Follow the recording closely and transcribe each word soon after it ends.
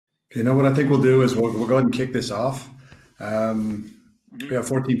You know what I think we'll do is we'll go ahead and kick this off. We have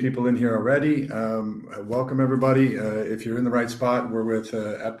 14 people in here already. Welcome everybody. If you're in the right spot, we're with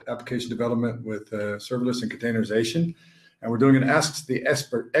application development with serverless and containerization, and we're doing an Ask the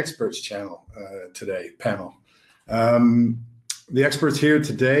Experts channel panel. The experts here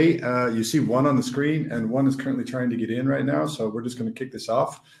today, you see one on the screen and one is currently trying to get in right now. So we're just going to kick this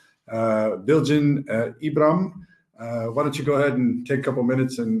off. Bilgin, Ibryam, why don't you go ahead and take a couple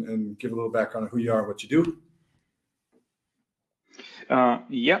minutes and give a little background on who you are and what you do.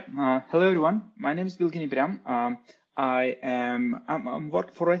 Hello everyone. My name is Bilgin Ibryam. I'm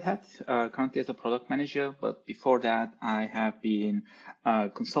working for Red Hat currently as a product manager, but before that I have been a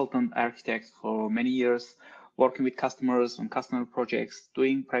consultant architect for many years, working with customers on customer projects,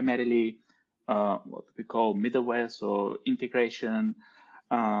 doing primarily what we call middleware, so integration.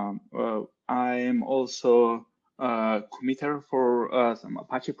 I am also a committer for some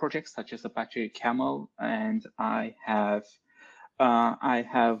Apache projects such as Apache Camel, and I have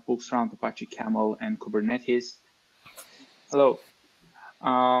books around Apache Camel and Kubernetes. Hello.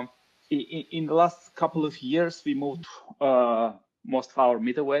 In the last couple of years, we moved most of our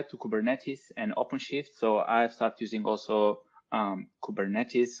middleware to Kubernetes and OpenShift. So I've started using also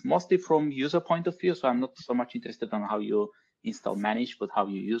Kubernetes, mostly from user point of view. So I'm not so much interested on how you install, manage, but how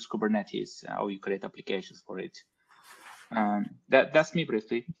you use Kubernetes, how you create applications for it. That's me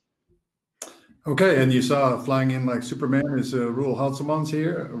briefly. Okay, and you saw flying in like Superman is Roel Hodzelmans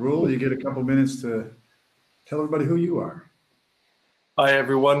here. Roel, you get a couple minutes to tell everybody who you are. Hi,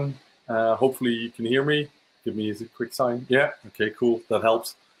 everyone. Hopefully you can hear me. Give me a quick sign. Yeah, okay, cool. That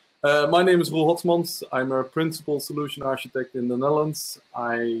helps. My name is Roel Hodzelmans. I'm a principal solution architect in the Netherlands.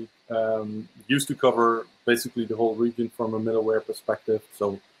 I used to cover basically the whole region from a middleware perspective.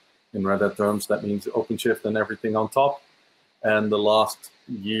 So in Red Hat terms, that means OpenShift and everything on top. And the last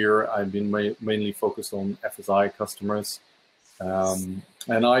year, I've been mainly focused on FSI customers. And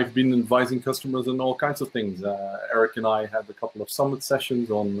I've been advising customers on all kinds of things. Eric and I had a couple of summit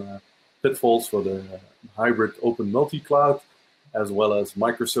sessions on pitfalls for the hybrid open multi-cloud, as well as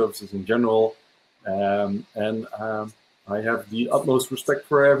microservices in general. I have the utmost respect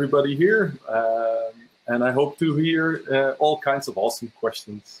for everybody here. And I hope to hear all kinds of awesome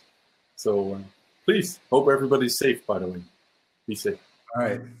questions. So please, hope everybody's safe, by the way. Be safe. All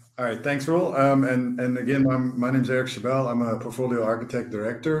right. Thanks, Roel. And again, my name is Eric Schabell. I'm a portfolio architect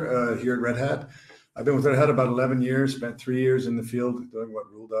director here at Red Hat. I've been with Red Hat about 11 years, spent 3 years in the field doing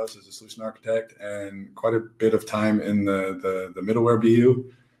what Roel does as a solution architect, and quite a bit of time in the middleware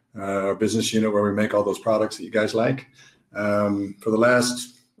BU, our business unit where we make all those products that you guys like. For the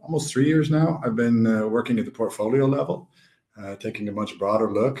last almost 3 years now, I've been working at the portfolio level, taking a much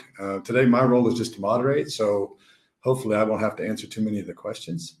broader look. Today, my role is just to moderate, so hopefully I won't have to answer too many of the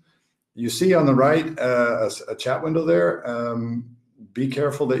questions. You see on the right a chat window there. Be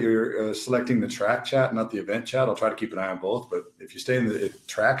careful that you're selecting the track chat, not the event chat. I'll try to keep an eye on both, but if you stay in the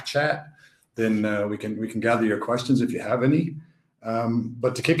track chat, then we can gather your questions if you have any.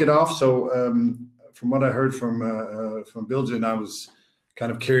 But to kick it off, so from what I heard from Bilgin, I was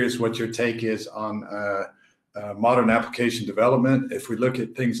kind of curious what your take is on modern application development. If we look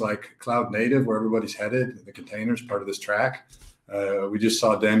at things like cloud-native, where everybody's headed, the containers part of this track, we just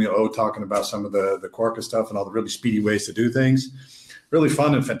saw Daniel O talking about some of the Quarkus stuff and all the really speedy ways to do things. Really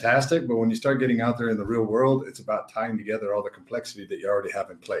fun and fantastic, but when you start getting out there in the real world, it's about tying together all the complexity that you already have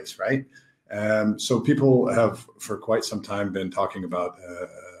in place, right? So people have for quite some time been talking about,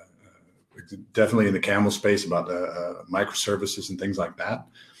 definitely in the camel space, about microservices and things like that.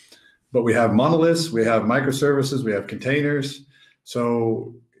 But we have monoliths, we have microservices, we have containers.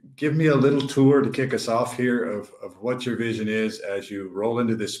 So give me a little tour to kick us off here of what your vision is as you roll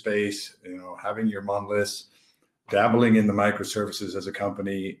into this space, having your monoliths, dabbling in the microservices as a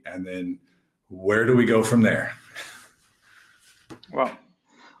company, and then where do we go from there? Well,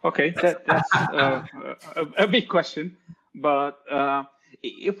 okay, that's a big question, but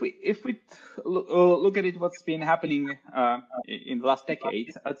if we look at it, what's been happening in the last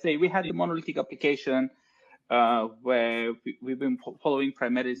decade, I'd say we had the monolithic application where we've been following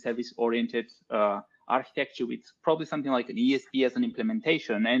primarily service-oriented architecture with probably something like an ESB as an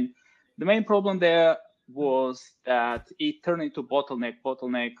implementation. And the main problem there was that it turned into bottleneck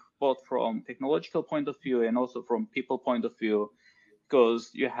both from technological point of view and also from people point of view,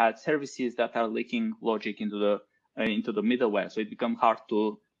 because you had services that are leaking logic into the middleware, so it becomes hard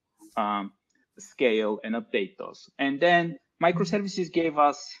to scale and update those. And then microservices gave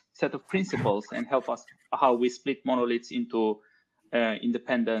us a set of principles and help us how we split monoliths into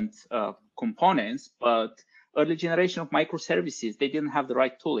independent components. But early generation of microservices, they didn't have the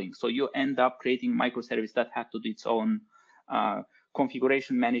right tooling. So you end up creating microservice that had to do its own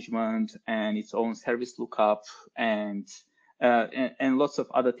configuration management and its own service lookup and lots of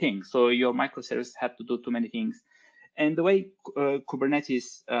other things. So your microservice had to do too many things. And the way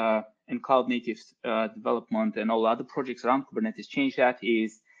Kubernetes and cloud-native development and all other projects around Kubernetes change that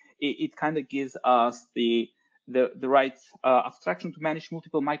is it kind of gives us the right abstraction to manage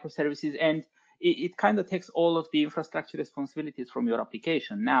multiple microservices, and it kind of takes all of the infrastructure responsibilities from your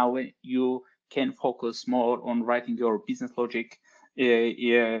application. Now you can focus more on writing your business logic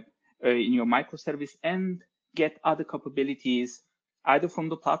in your microservice and get other capabilities either from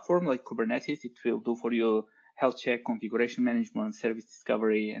the platform like Kubernetes. It will do for you health check, configuration management, service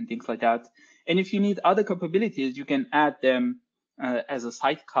discovery, and things like that. And if you need other capabilities, you can add them as a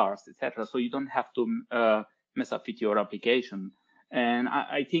sidecars, etc. So you don't have to mess up with your application. And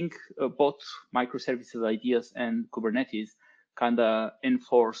I think both microservices ideas and Kubernetes kind of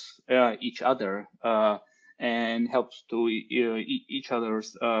enforce each other and helps to each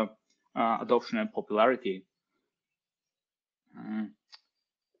other's adoption and popularity.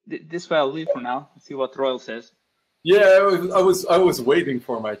 This way I'll leave for now. See what Roel says. Yeah, I was waiting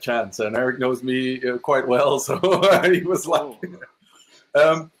for my chance, and Eric knows me quite well, so he was like,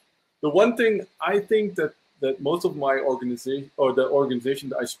 the one thing I think that most of my organization or the organization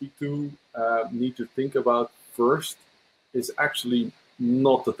that I speak to need to think about first is actually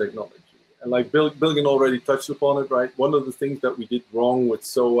not the technology. And like Bilgin already touched upon it, right? One of the things that we did wrong with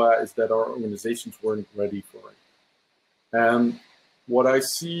SOA is that our organizations weren't ready for it. And what I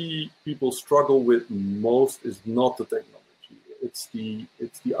see people struggle with most is not the technology. It's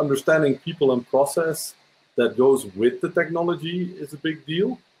the understanding people and process that goes with the technology is a big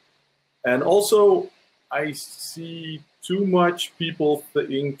deal. And also, I see too much people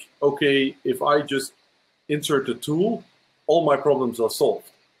think, okay, if I just insert a tool, all my problems are solved.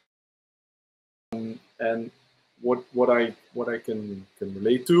 And what I can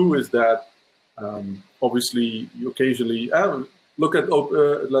relate to is that obviously you occasionally look at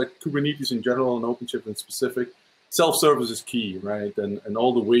like Kubernetes in general and OpenShift in specific. Self-service is key, right? And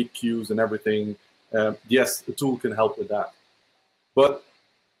all the wait queues and everything. Yes, the tool can help with that. But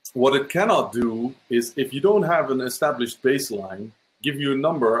what it cannot do is, if you don't have an established baseline, give you a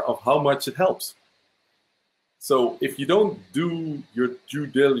number of how much it helps. So if you don't do your due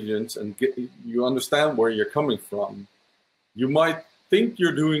diligence and you understand where you're coming from, you might think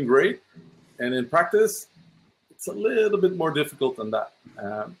you're doing great, and in practice, it's a little bit more difficult than that.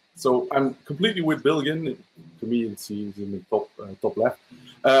 So I'm completely with Bilgin. To me, he's in the top left.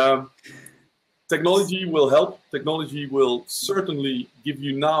 Technology will help. Technology will certainly give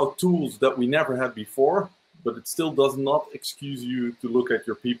you now tools that we never had before, but it still does not excuse you to look at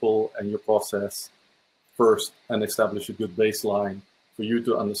your people and your process first and establish a good baseline for you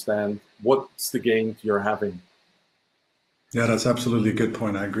to understand what's the gain you're having. Yeah, that's absolutely a good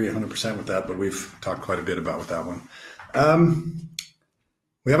point. I agree 100% with that, but we've talked quite a bit about that one.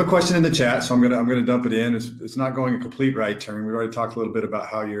 We have a question in the chat, so I'm gonna dump it in. It's not going a complete right turn. We've already talked a little bit about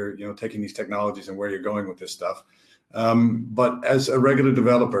how you're taking these technologies and where you're going with this stuff. But as a regular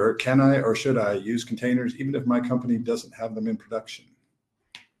developer, can I or should I use containers even if my company doesn't have them in production?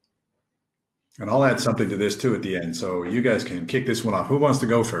 And I'll add something to this too at the end, so you guys can kick this one off. Who wants to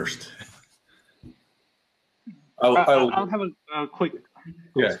go first? I'll have a quick.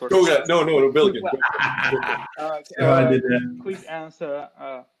 Yeah, go ahead. No, Bilgin. I did that. Quick answer.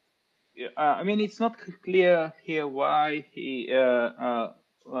 I mean, it's not clear here why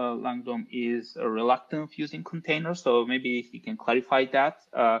Langdom is reluctant using containers, so maybe he can clarify that.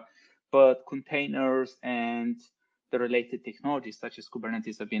 But containers and the related technologies such as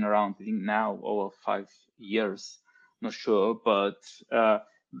Kubernetes have been around, I think now over 5 years. Not sure, but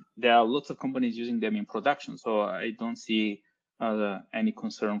there are lots of companies using them in production, so I don't see any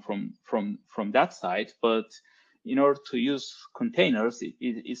concern from that side. But in order to use containers,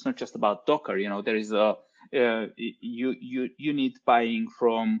 it's not just about Docker. There is you need buying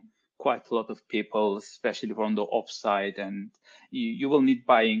from quite a lot of people, especially from the ops side, and you will need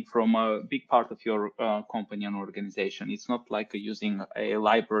buying from a big part of your company and organization. It's not like using a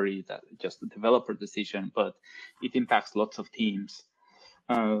library that just a developer decision, but it impacts lots of teams.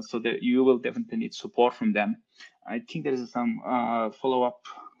 So that you will definitely need support from them. I think there is some follow-up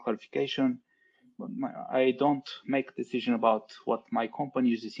clarification. I don't make a decision about what my company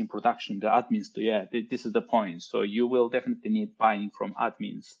uses in production. The admins do. Yeah, this is the point. So you will definitely need buying from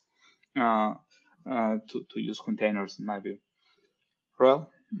admins to use containers, in my view. Roel?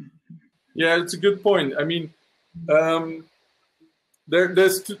 Yeah, it's a good point. I mean,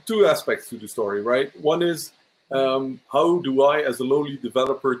 there's two aspects to the story, right? One is how do I, as a lowly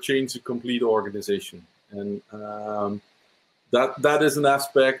developer, change a complete organization? And that is an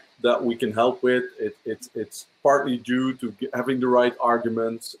aspect that we can help with. It's partly due to having the right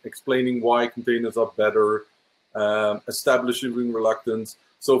arguments, explaining why containers are better, establishing reluctance.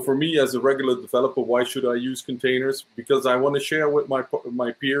 So for me, as a regular developer, why should I use containers? Because I want to share with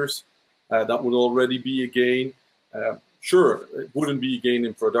my peers. That would already be a gain. Sure, it wouldn't be a gain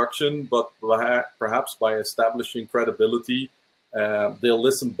in production, but perhaps by establishing credibility, they'll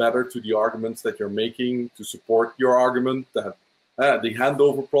listen better to the arguments that you're making to support your argument. That the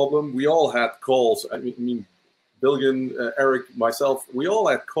handover problem, we all had calls. I mean, Bilgin, Eric, myself, we all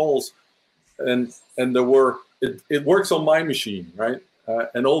had calls, and there were, it works on my machine, right?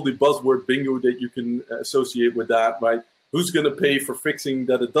 And all the buzzword bingo that you can associate with that, right? Who's going to pay for fixing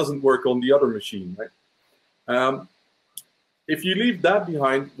that it doesn't work on the other machine, right? If you leave that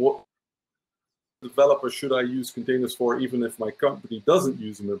behind, what developer should I use containers for, even if my company doesn't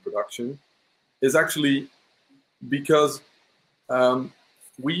use them in production, is actually because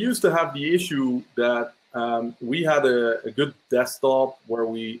we used to have the issue that we had a good desktop where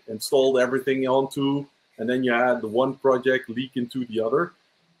we installed everything onto, and then you had the one project leak into the other.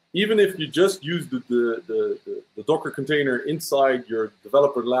 Even if you just use the Docker container inside your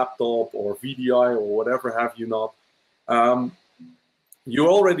developer laptop or VDI or whatever have you not, you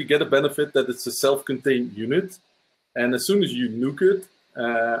already get a benefit that it's a self-contained unit. And as soon as you nuke it,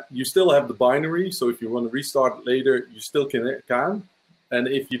 you still have the binary. So if you want to restart it later, you still can. And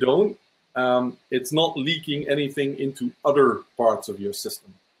if you don't, it's not leaking anything into other parts of your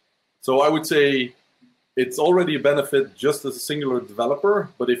system. So I would say it's already a benefit just as a singular developer.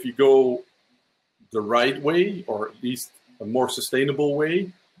 But if you go the right way, or at least a more sustainable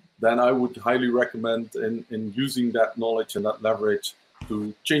way, then I would highly recommend in using that knowledge and that leverage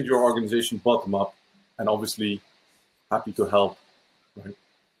to change your organization bottom up, and obviously happy to help. Right?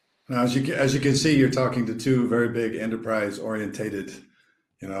 Now, as you can see, you're talking to two very big enterprise-orientated,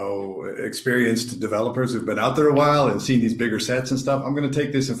 experienced developers who've been out there a while and seen these bigger sets and stuff. I'm going to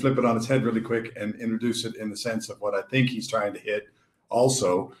take this and flip it on its head really quick and introduce it in the sense of what I think he's trying to hit.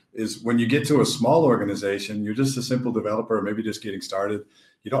 Also, is when you get to a small organization, you're just a simple developer, maybe just getting started.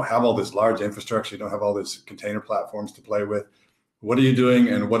 You don't have all this large infrastructure. You don't have all these container platforms to play with. What are you doing,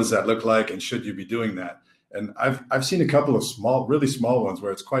 and what does that look like, and should you be doing that? And I've seen a couple of really small ones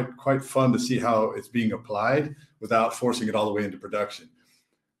where it's quite fun to see how it's being applied without forcing it all the way into production.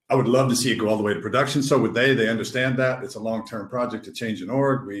 I would love to see it go all the way to production. So would they understand that it's a long-term project to change an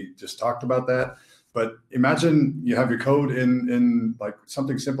org. We just talked about that. But imagine you have your code in like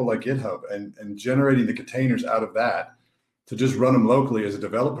something simple like GitHub and generating the containers out of that to just run them locally as a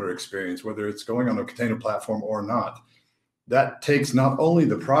developer experience, whether it's going on a container platform or not. That takes not only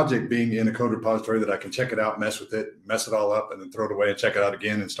the project being in a code repository that I can check it out, mess with it, mess it all up, and then throw it away and check it out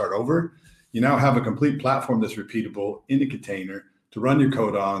again and start over. You now have a complete platform that's repeatable in a container to run your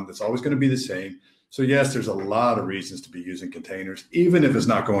code on, that's always going to be the same. So yes, there's a lot of reasons to be using containers, even if it's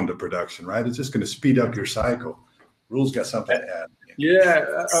not going to production, right? It's just going to speed up your cycle. Roel's got something to add.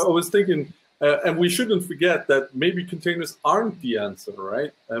 Yeah, I was thinking, and we shouldn't forget that maybe containers aren't the answer,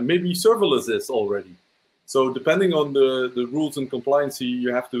 right? Maybe serverless is already. So depending on the rules and compliance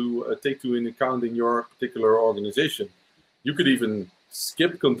you have to take into account in your particular organization, you could even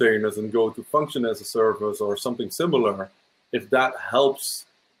skip containers and go to function as a service or something similar, if that helps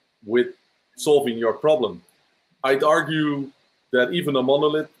with solving your problem. I'd argue that even a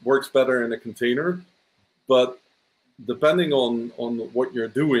monolith works better in a container, but depending on what you're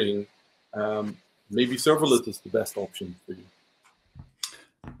doing, maybe serverless is the best option for you.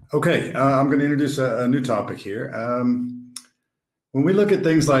 Okay, I'm going to introduce a new topic here. When we look at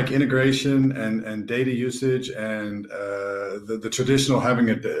things like integration and data usage and the traditional having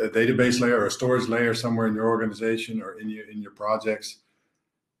a database layer or a storage layer somewhere in your organization or in your projects,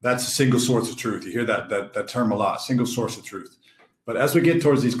 that's a single source of truth. You hear that term a lot, single source of truth. But as we get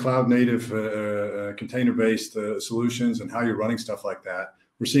towards these cloud-native container-based solutions and how you're running stuff like that,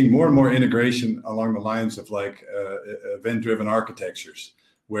 we're seeing more and more integration along the lines of like event-driven architectures,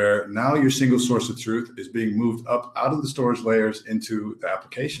 where now your single source of truth is being moved up out of the storage layers into the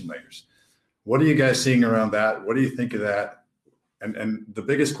application layers. What are you guys seeing around that? What do you think of that? And the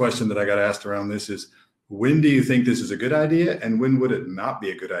biggest question that I got asked around this is, when do you think this is a good idea? And when would it not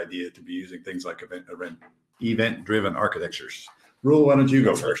be a good idea to be using things like event-driven architectures? Roel, why don't you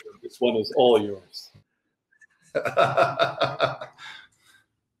go first? This one is all yours.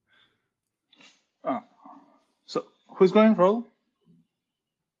 So who's going, Roel?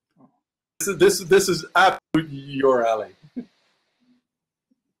 This is absolutely your alley.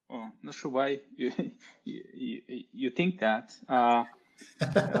 not sure why you think that.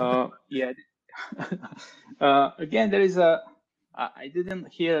 Yeah. Again, there is I didn't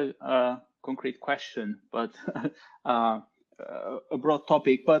hear a concrete question, but a broad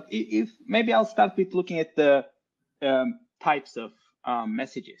topic. But if maybe I'll start with looking at the types of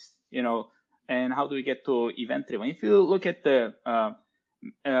messages, and how do we get to event driven? If you look at the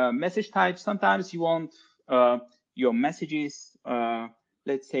message types, sometimes you want your messages,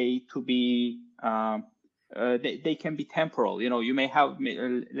 let's say, to be they can be temporal. You may have,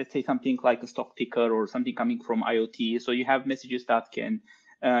 let's say, something like a stock ticker or something coming from IoT. So you have messages that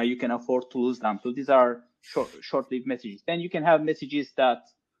you can afford to lose them. So these are short-lived messages. Then you can have messages that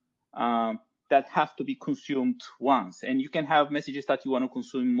have to be consumed once, and you can have messages that you want to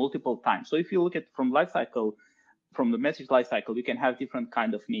consume multiple times. So if you look at from the message lifecycle, you can have different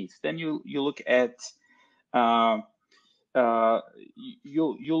kind of needs. Then you look at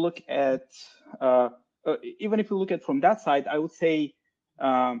even if you look at from that side, I would say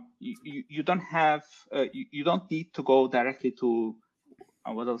you don't need to go directly to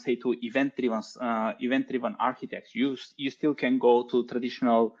what I'll say to event-driven architects. You still can go to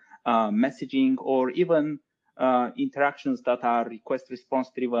traditional messaging or even interactions that are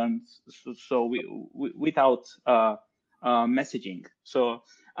request-response driven. So without messaging. So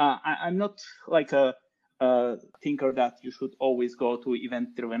I'm not like a thinker that you should always go to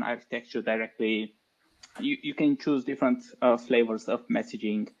event-driven architecture directly. You can choose different flavors of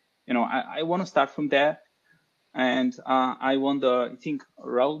messaging. I want to start from there, and I think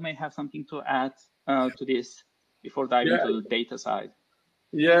Roel may have something to add to this before diving into the data side.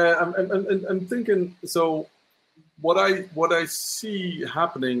 Yeah, I'm thinking. So, what I see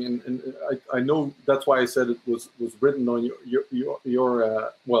happening, and I know that's why I said it was written on your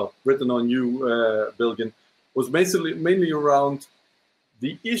written on you, Bilgin, was mainly around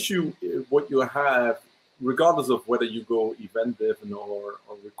the issue. What you have, regardless of whether you go event-driven or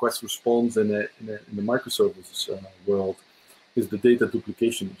request response in the microservices world, is the data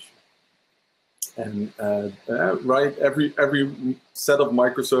duplication issue. And right, every set of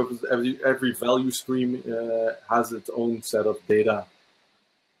microservices, every value stream has its own set of data.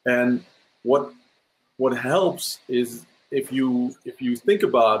 And what helps is if you think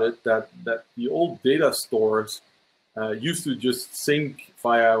about it, that the old data stores used to just sync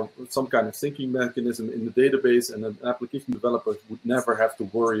via some kind of syncing mechanism in the database, and an application developer would never have to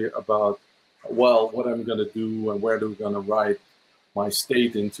worry about, well, what I'm going to do and where I'm going to write my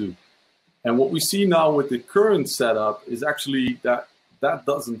state into. And what we see now with the current setup is actually that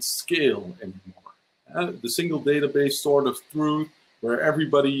doesn't scale anymore. The single database sort of truth, where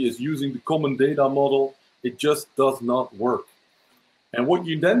everybody is using the common data model, it just does not work. And what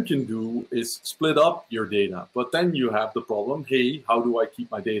you then can do is split up your data. But then you have the problem, hey, how do I keep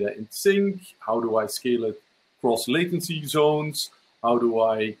my data in sync? How do I scale it across latency zones? How do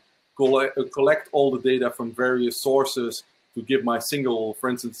I collect all the data from various sources to give my single, for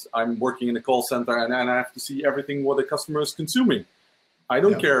instance, I'm working in a call center and I have to see everything what the customer is consuming. I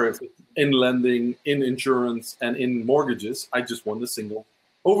don't care if it's in lending, in insurance, and in mortgages. I just want a single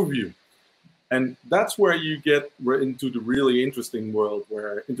overview. And that's where you get into the really interesting world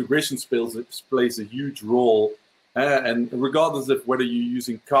where integration plays a huge role. And regardless of whether you're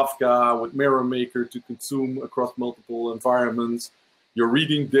using Kafka with Mirror Maker to consume across multiple environments, you're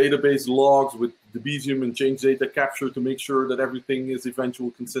reading database logs with the Ibryam and change data capture to make sure that everything is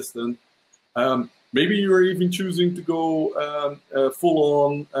eventually consistent. Maybe you're even choosing to go full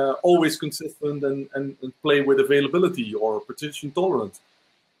on, always consistent and play with availability or partition tolerance.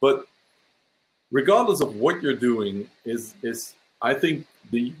 But regardless of what you're doing, I think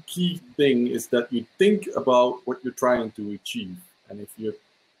the key thing is that you think about what you're trying to achieve. And if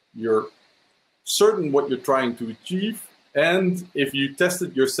you're certain what you're trying to achieve, and if you test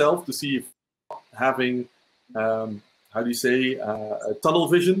it yourself to see if having, how do you say, tunnel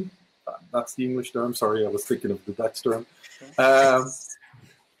vision, that's the English term, sorry, I was thinking of the Dutch term,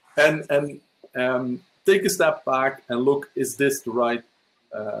 and take a step back and look, is this the right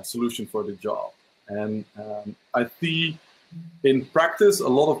solution for the job? And I see in practice a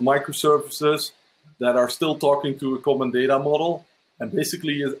lot of microservices that are still talking to a common data model and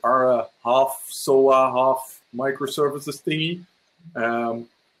basically are a half SOA, half microservices thingy.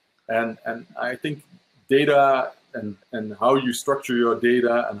 And I think data and how you structure your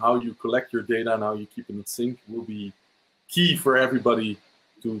data and how you collect your data and how you keep it in sync will be key for everybody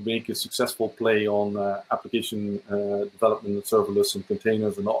to make a successful play on application development and serverless and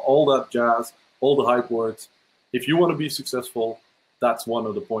containers and all that jazz, all the hype words. If you want to be successful, that's one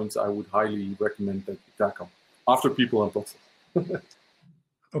of the points I would highly recommend that you tackle after people and process.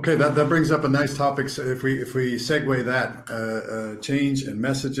 Okay, that brings up a nice topic. So if we segue that change and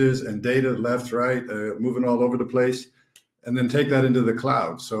messages and data left, right, moving all over the place, and then take that into the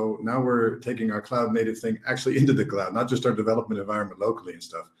cloud. So now we're taking our cloud native thing actually into the cloud, not just our development environment locally and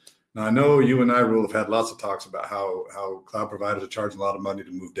stuff. Now I know you and I, Roel, have had lots of talks about how cloud providers are charging a lot of money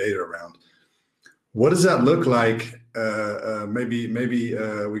to move data around. What does that look like? Maybe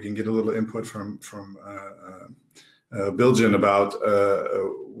we can get a little input from Bilgin about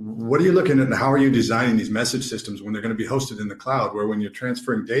what are you looking at and how are you designing these message systems when they're going to be hosted in the cloud, where when you're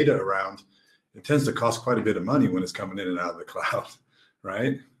transferring data around, it tends to cost quite a bit of money when it's coming in and out of the cloud,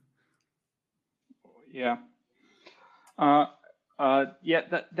 right? Yeah. Yeah,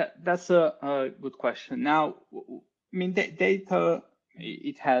 that's a good question. Now, I mean, data,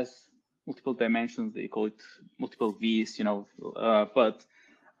 it has multiple dimensions. They call it multiple V's, you know, but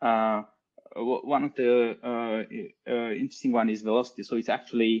one of the interesting one is velocity. So it's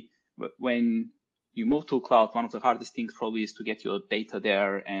actually when you move to cloud, one of the hardest things probably is to get your data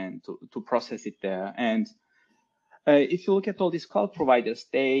there and to process it there. And if you look at all these cloud providers,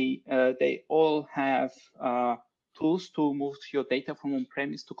 they all have tools to move your data from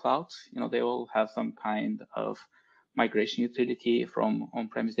on-premise to cloud. You know, they all have some kind of migration utility from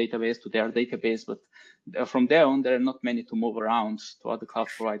on-premise database to their database, but from there on, there are not many to move around to other cloud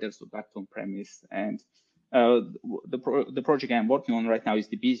providers or back to on-premise. And the project I'm working on right now is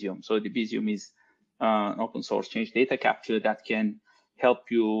the Ibryam. So the Ibryam is an open source change data capture that can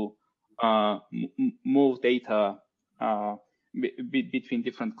help you move data between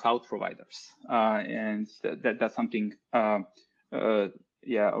different cloud providers, and that's something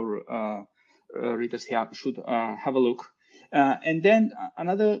readers here should have a look. And then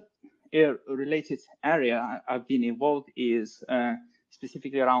another related area I've been involved is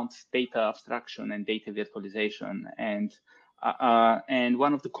specifically around data abstraction and data virtualization. And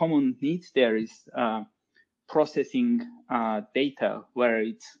one of the common needs there is processing data where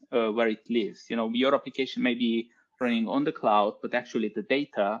it lives. You know, your application may be running on the cloud, but actually the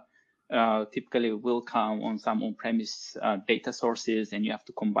data typically will come on some on-premise data sources, and you have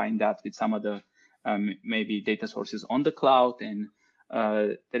to combine that with some other maybe data sources on the cloud. And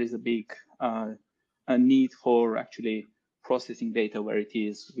there is a big a need for actually processing data where it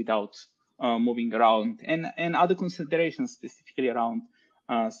is without moving around, and other considerations specifically around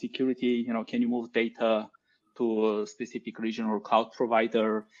security. You know, can you move data to a specific region or cloud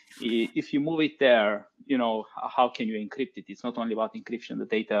provider? If you move it there, you know, how can you encrypt it? It's not only about encryption, the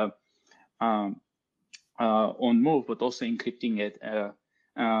data on move, but also encrypting it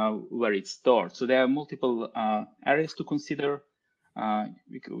where it's stored. So there are multiple areas to consider.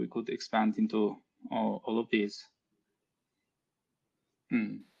 We could expand into all of these.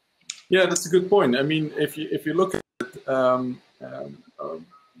 Yeah, that's a good point. I mean, if you look at it,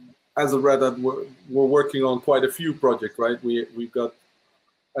 as a Red Hat, we're working on quite a few projects, right? We've got,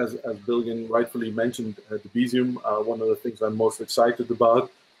 as Bilgin rightfully mentioned, the Ibryam. One of the things I'm most excited about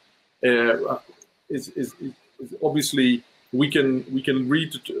is obviously we can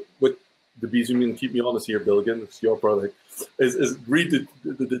read with the Ibryam, and keep me honest here, Bilgin, it's your product, is read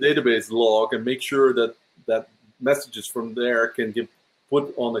the database log and make sure that messages from there can get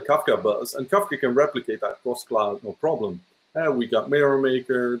put on a Kafka bus, and Kafka can replicate that across cloud, no problem. We got Mirror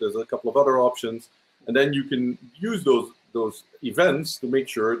Maker, there's a couple of other options, and then you can use those events to make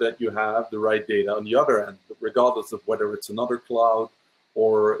sure that you have the right data on the other end, regardless of whether it's another cloud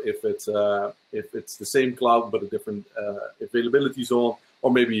or if it's the same cloud but a different availability zone, or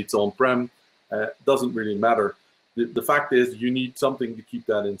maybe it's on-prem. Doesn't really matter. The fact is you need something to keep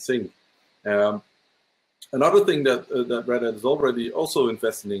that in sync. Another thing that Red Hat is already also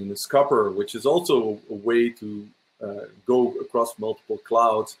investing in is Schabell, which is also a way to go across multiple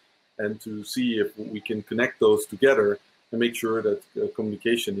clouds and to see if we can connect those together and make sure that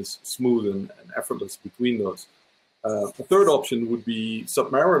communication is smooth and effortless between those. The third option would be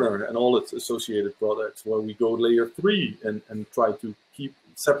Submariner and all its associated products, where we go layer 3 and try to keep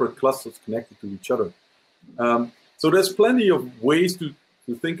separate clusters connected to each other. So there's plenty of ways to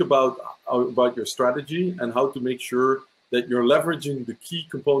think about your strategy and how to make sure that you're leveraging the key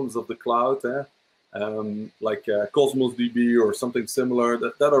components of the cloud, like Cosmos DB or something similar,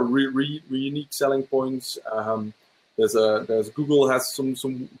 that are really unique selling points. There's Google has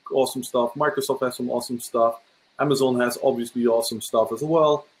some awesome stuff. Microsoft has some awesome stuff. Amazon has obviously awesome stuff as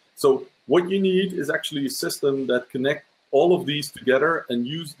well. So what you need is actually a system that connects all of these together and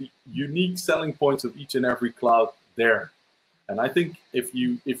use the unique selling points of each and every cloud there. And I think if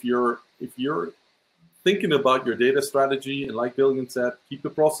you're thinking about your data strategy, and like Bilgin said, keep the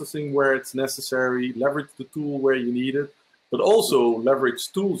processing where it's necessary, leverage the tool where you need it, but also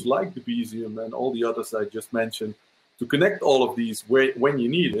leverage tools like the Bilgin and all the others I just mentioned to connect all of these when you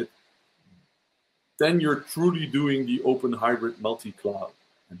need it, then you're truly doing the open hybrid multi-cloud.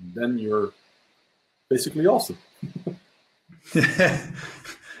 And then you're basically awesome.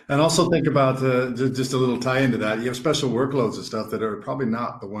 And also think about just a little tie into that. You have special workloads and stuff that are probably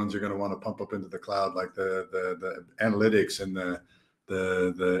not the ones you're going to want to pump up into the cloud, like the analytics and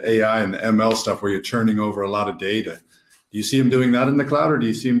the AI and the ML stuff where you're churning over a lot of data. Do you see them doing that in the cloud, or do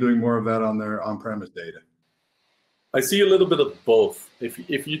you see them doing more of that on their on-premise data? I see a little bit of both.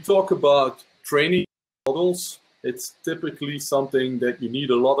 If you talk about training models, it's typically something that you need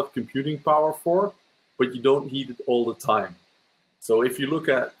a lot of computing power for, but you don't need it all the time. So if you look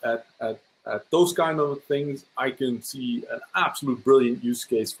at those kind of things, I can see an absolute brilliant use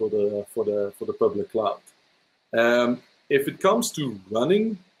case for the public cloud. If it comes to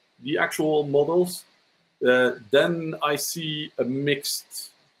running the actual models, then I see a mixed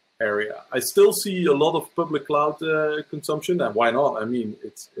area. I still see a lot of public cloud consumption, and why not? I mean,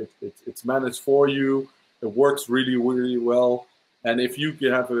 it's managed for you. It works really, really well. And if you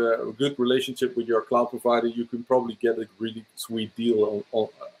can have a good relationship with your cloud provider, you can probably get a really sweet deal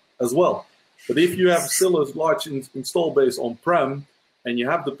as well. But if you have still a large install base on-prem and you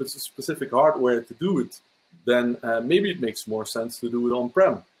have the specific hardware to do it, then maybe it makes more sense to do it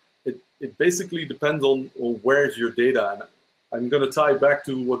on-prem. It basically depends on where's your data. And I'm going to tie back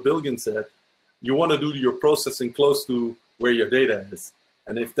to what Bilgin said. You want to do your processing close to where your data is.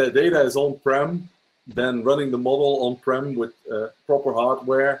 And if the data is on-prem, then running the model on-prem with proper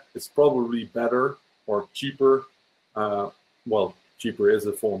hardware is probably better or cheaper. Well, cheaper is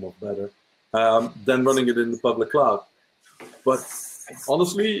a form of better than running it in the public cloud. But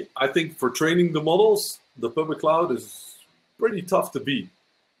honestly, I think for training the models, the public cloud is pretty tough to beat.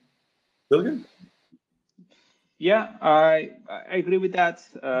 Bilgin? Yeah, I agree with that.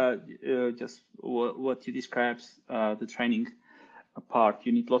 Just what you described, the training part,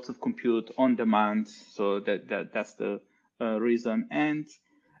 you need lots of compute on demand, so that's the reason. And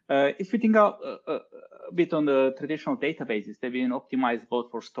if you think out a bit on the traditional databases, they've been optimized both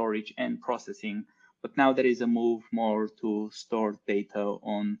for storage and processing, but now there is a move more to store data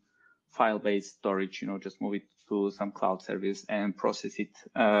on file-based storage. Just move it to some cloud service and process it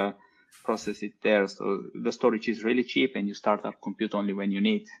there. So the storage is really cheap, and you start up compute only when you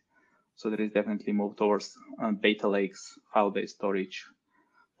need. So there is definitely move towards data lakes, file-based storage,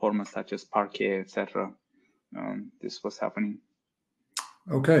 formats such as Parquet, etc. This was happening.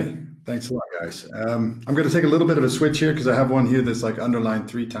 Okay, thanks a lot, guys. I'm going to take a little bit of a switch here because I have one here that's like underlined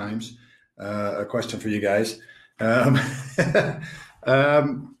 3 times. A question for you guys.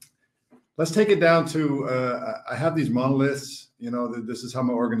 Let's take it down to, I have these monoliths. This is how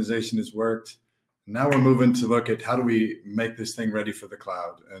my organization has worked. Now we're moving to look at how do we make this thing ready for the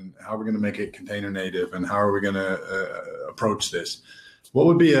cloud, and how we're going to make it container native, and how are we going to approach this. What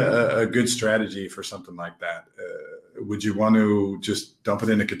would be a good strategy for something like that? Would you want to just dump it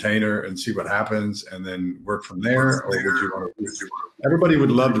in a container and see what happens and then work from there? Or would you want to, everybody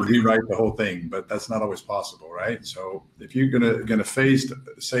would love to rewrite the whole thing, but that's not always possible, right? So if you're going to phase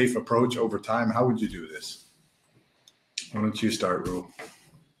safe approach over time, how would you do this? Why don't you start, Roel?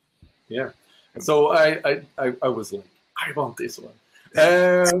 Yeah. So I was like, I want this one.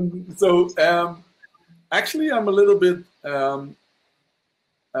 Actually, I'm a little bit. So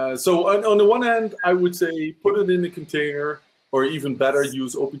on the one hand, I would say put it in a container, or even better,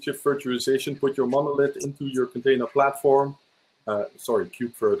 use OpenShift virtualization. Put your monolith into your container platform. Sorry,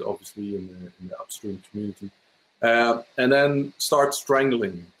 KubeVirt, obviously in the upstream community, and then start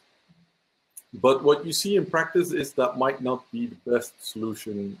strangling it. But what you see in practice is that might not be the best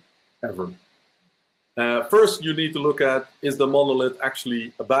solution ever. First, you need to look at, is the monolith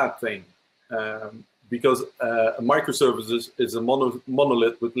actually a bad thing? Because a microservice is a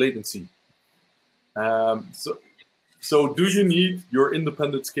monolith with latency. So do you need your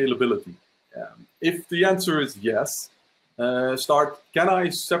independent scalability? If the answer is yes, can I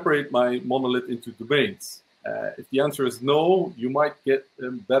separate my monolith into domains? If the answer is no, you might get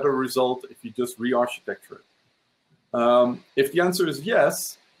a better result if you just re-architecture it. If the answer is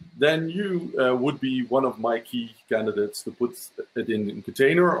yes, then you would be one of my key candidates to put it in a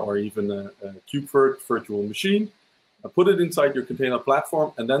container, or even a KubeVirt virtual machine, put it inside your container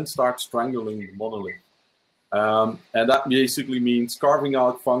platform, and then start strangling the monolith. And that basically means carving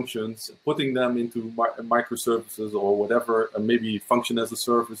out functions, putting them into microservices or whatever, and maybe function as a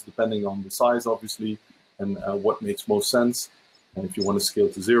service, depending on the size, obviously, and what makes most sense, and if you want to scale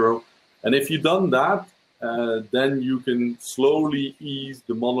to 0. And if you've done that, then you can slowly ease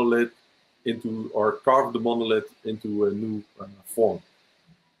the monolith into, or carve the monolith into a new form.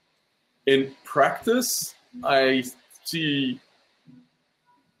 In practice, I see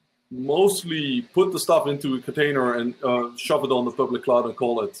mostly put the stuff into a container and shove it on the public cloud and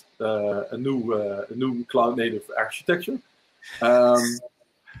call it a new cloud-native architecture,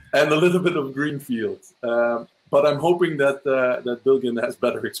 and a little bit of greenfield. But I'm hoping that that Bilgin has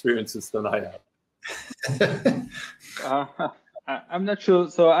better experiences than I have. I'm not sure.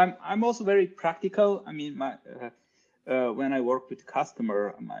 So I'm also very practical. I mean, when I work with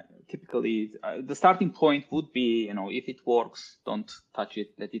customer, typically the starting point would be, if it works, don't touch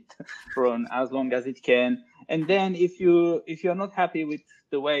it, let it run as long as it can. And then if you're not happy with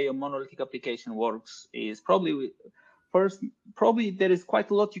the way a monolithic application works, is probably there is quite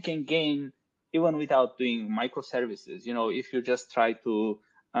a lot you can gain even without doing microservices. If you just try to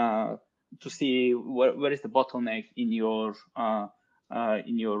see where is the bottleneck in your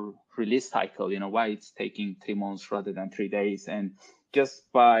release cycle, why it's taking 3 months rather than 3 days, and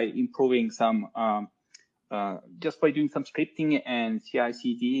just by improving just by doing some scripting and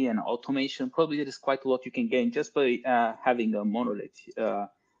CI/CD and automation, probably there is quite a lot you can gain just by having a monolith.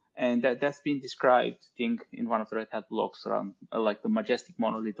 And that's been described, I think, in one of the Red Hat blogs around like the majestic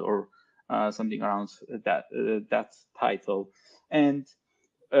monolith or something around that title. And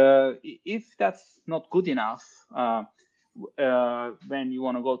if that's not good enough, when you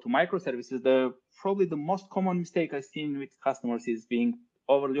want to go to microservices, probably the most common mistake I've seen with customers is being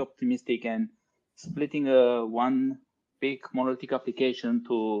overly optimistic and splitting one big monolithic application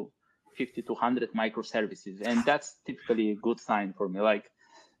to 50 to 100 microservices. And that's typically a good sign for me. Like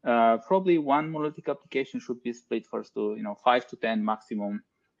probably one monolithic application should be split first to 5 to 10 maximum,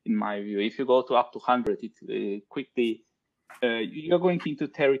 in my view. If you go to up to 100, it quickly you're going into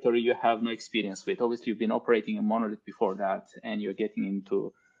territory you have no experience with. Obviously, you've been operating a monolith before that, and you're getting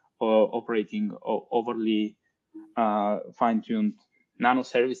into operating overly fine-tuned nano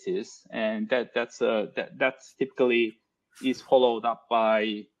services, and that's typically is followed up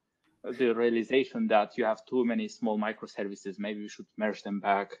by the realization that you have too many small microservices. Maybe you should merge them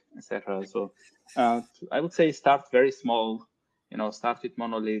back, etc. So I would say start very small. Start with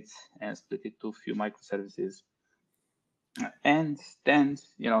monoliths and split it to a few microservices. And then,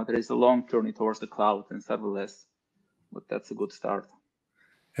 there is a long journey towards the cloud and serverless, but that's a good start.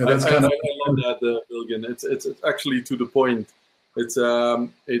 Yeah, I love that, Bilgin. It's actually to the point. It's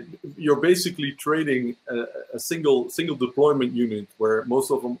you're basically trading a single deployment unit where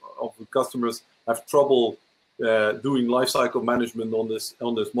most of the customers have trouble doing lifecycle management on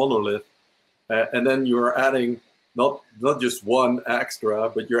this monolith, and then you're adding not just one extra,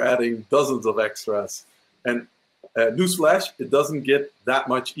 but you're adding dozens of extras. And newsflash, it doesn't get that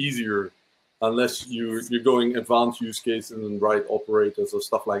much easier unless you're going advanced use cases and write operators or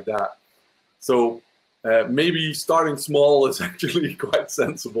stuff like that. So maybe starting small is actually quite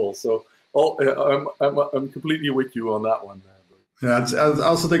sensible. So I'm completely with you on that one. Yeah, I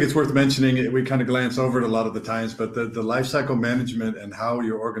also think it's worth mentioning, we kind of glance over it a lot of the times, but the lifecycle management and how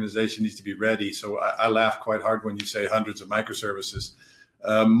your organization needs to be ready. So I laugh quite hard when you say hundreds of microservices.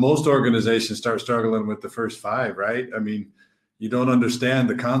 Most organizations start struggling with the first 5, right? I mean, you don't understand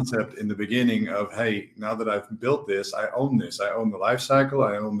the concept in the beginning of, hey, now that I've built this. I own the lifecycle,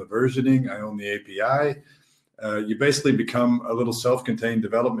 I own the versioning, I own the API. You basically become a little self-contained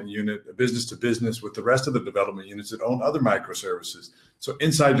development unit, a business to business with the rest of the development units that own other microservices. So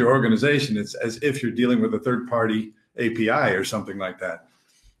inside your organization, it's as if you're dealing with a third-party API or something like that.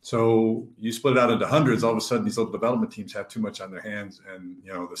 So you split it out into hundreds, all of a sudden these little development teams have too much on their hands, and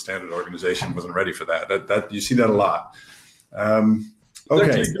the standard organization wasn't ready for that. That you see that a lot.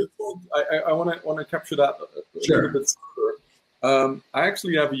 Okay. I want to capture that a little bit further. I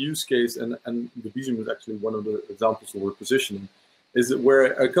actually have a use case, and the Ibryam is actually one of the examples that we're positioning, is it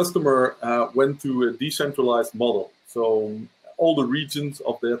where a customer went to a decentralized model. So all the regions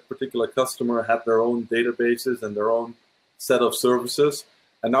of that particular customer had their own databases and their own set of services.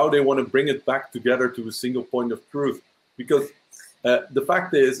 And now they want to bring it back together to a single point of truth. Because the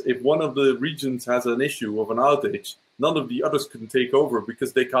fact is, if one of the regions has an issue of an outage, none of the others can take over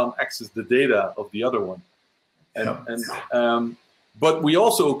because they can't access the data of the other one. But we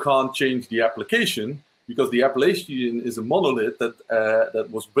also can't change the application because the application is a monolith that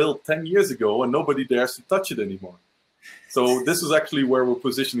was built 10 years ago and nobody dares to touch it anymore. So this is actually where we're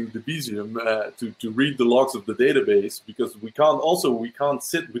positioning the Ibryam to read the logs of the database, because we can't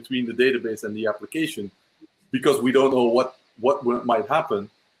sit between the database and the application because we don't know what might happen,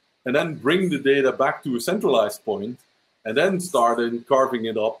 and then bring the data back to a centralized point and then start carving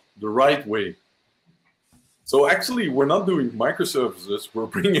it up the right way. So actually, we're not doing microservices. We're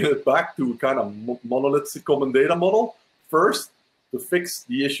bringing it back to a kind of monolithic common data model first to fix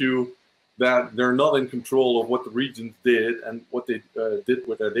the issue that they're not in control of what the regions did and what they did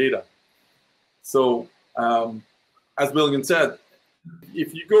with their data. So as Bilgin said,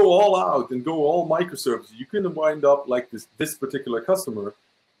 if you go all out and go all microservices, you can wind up like this particular customer,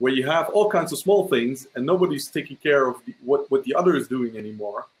 where you have all kinds of small things and nobody's taking care of what the other is doing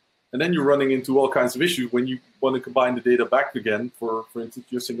anymore. And then you're running into all kinds of issues when you want to combine the data back again for instance,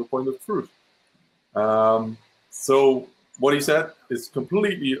 your single point of truth. So what he said is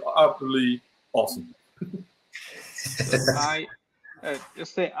completely, utterly awesome. I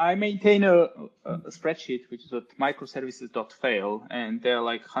maintain a spreadsheet which is at microservices.fail, and there are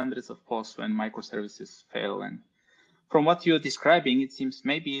like hundreds of posts when microservices fail. And from what you're describing, it seems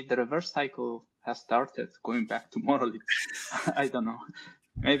maybe the reverse cycle has started, going back to monolith. I don't know,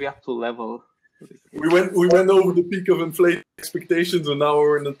 maybe up to level. We went over the peak of inflated expectations, and now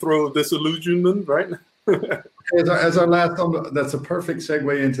we're in the throes of disillusionment, right? As our last one, that's a perfect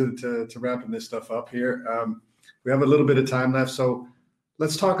segue into wrapping this stuff up here. We have a little bit of time left, so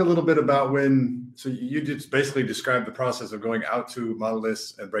let's talk a little bit about so you just basically described the process of going out to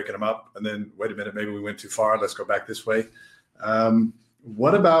monoliths and breaking them up, and then wait a minute, maybe we went too far, let's go back this way.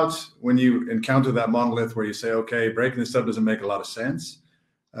 What about when you encounter that monolith where you say, okay, breaking this stuff doesn't make a lot of sense,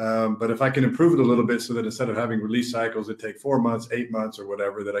 but if I can improve it a little bit so that instead of having release cycles that take 4 months, 8 months or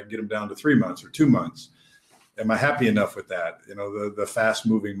whatever, that I can get them down to 3 months or 2 months. Am I happy enough with that? You know, the fast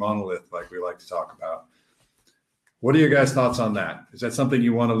moving monolith like we like to talk about. What are your guys' thoughts on that? Is that something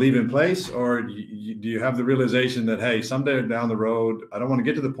you want to leave in place, or do you have the realization that, hey, someday down the road, I don't want to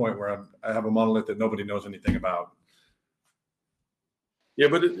get to the point where I have a monolith that nobody knows anything about? Yeah,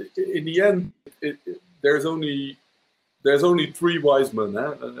 but in the end, there's only 3 wise men.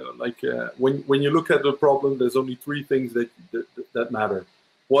 When you look at the problem, there's only 3 things that matter.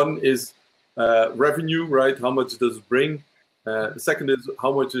 One is revenue, right? How much does it bring? The second is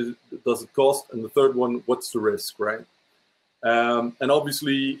how much does it cost, and the third one, what's the risk, right? And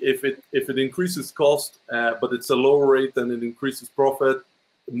obviously, if it increases cost, but it's a lower rate than it increases profit,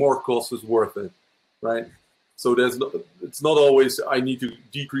 more cost is worth it, right? So it's not always I need to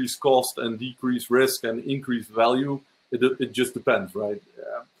decrease cost and decrease risk and increase value. It just depends, right?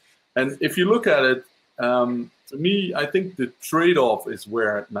 And if you look at it, to me, I think the trade-off is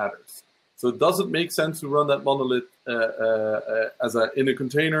where it matters. So does it make sense to run that monolith in a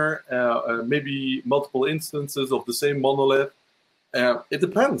container, maybe multiple instances of the same monolith? It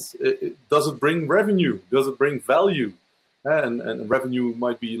depends. Does it bring revenue? Does it bring value? And revenue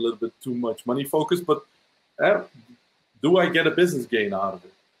might be a little bit too much money focused, but do I get a business gain out of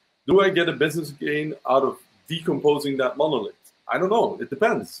it? Do I get a business gain out of decomposing that monolith? I don't know. It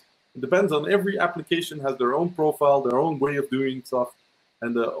depends. It depends on every application has their own profile, their own way of doing stuff,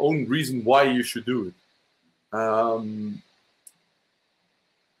 and the own reason why you should do it. On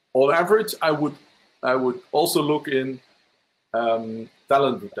average, I would also look in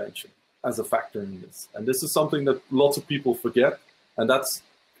talent retention as a factor in this. And this is something that lots of people forget, and that's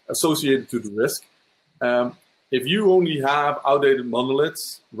associated to the risk. If you only have outdated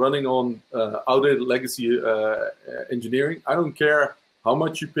monoliths running on outdated legacy engineering, I don't care how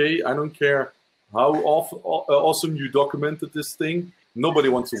much you pay, I don't care how awesome you documented this thing, nobody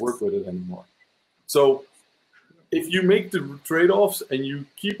wants to work with it anymore. So if you make the trade-offs and you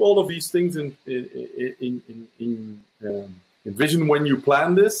keep all of these things in vision when you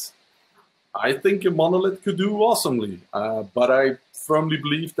plan this, I think a monolith could do awesomely. But I firmly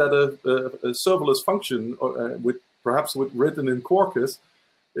believe that a serverless function, perhaps written in Quarkus,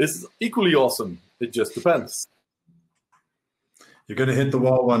 is equally awesome. It just depends. You're going to hit the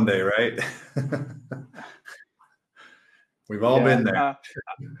wall one day, right? We've all been there.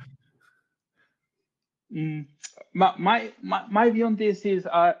 My view on this is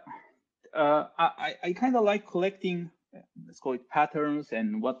I kind of like collecting, let's call it patterns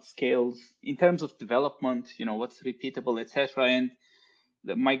and what scales in terms of development, you know, what's repeatable, etc. And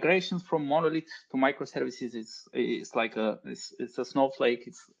the migrations from monolith to microservices is like it's a snowflake.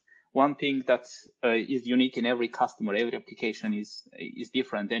 It's one thing that is unique in every customer. Every application is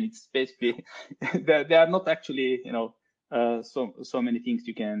different, and it's basically there are not actually, you know, so many things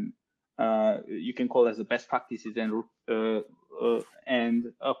you can call as the best practices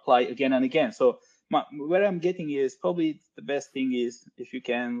and apply again and again. So where I'm getting is probably the best thing is if you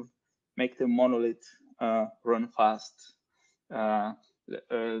can make the monolith run fast,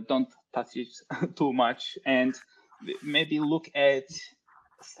 don't touch it too much, and maybe look at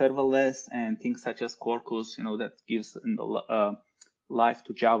serverless and things such as Quarkus, you know, that gives life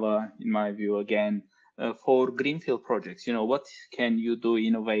to Java, in my view, again. for greenfield projects, what can you do,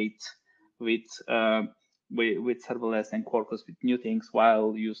 innovate with serverless and Quarkus, with new things,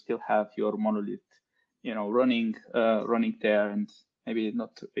 while you still have your monolith, running there, and maybe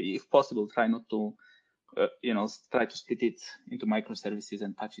not, if possible, try not to, try to split it into microservices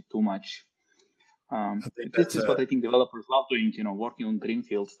and touch it too much. This is what I think developers love doing, working on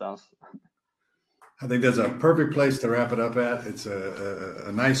greenfield stuff. I think that's a perfect place to wrap it up at. It's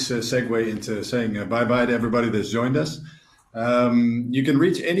a nice segue into saying bye-bye to everybody that's joined us. You can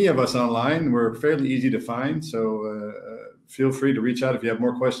reach any of us online. We're fairly easy to find, so feel free to reach out if you have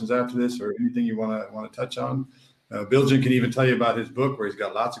more questions after this or anything you want to touch on. Bilgin can even tell you about his book, where he's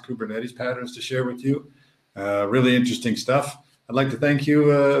got lots of Kubernetes patterns to share with you. Really interesting stuff. I'd like to thank you,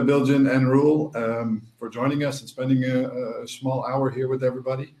 Bilgin and Roel, for joining us and spending a small hour here with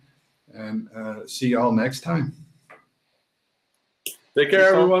everybody. And see you all next time. Take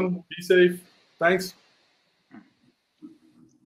care, everyone. Be safe. Thanks.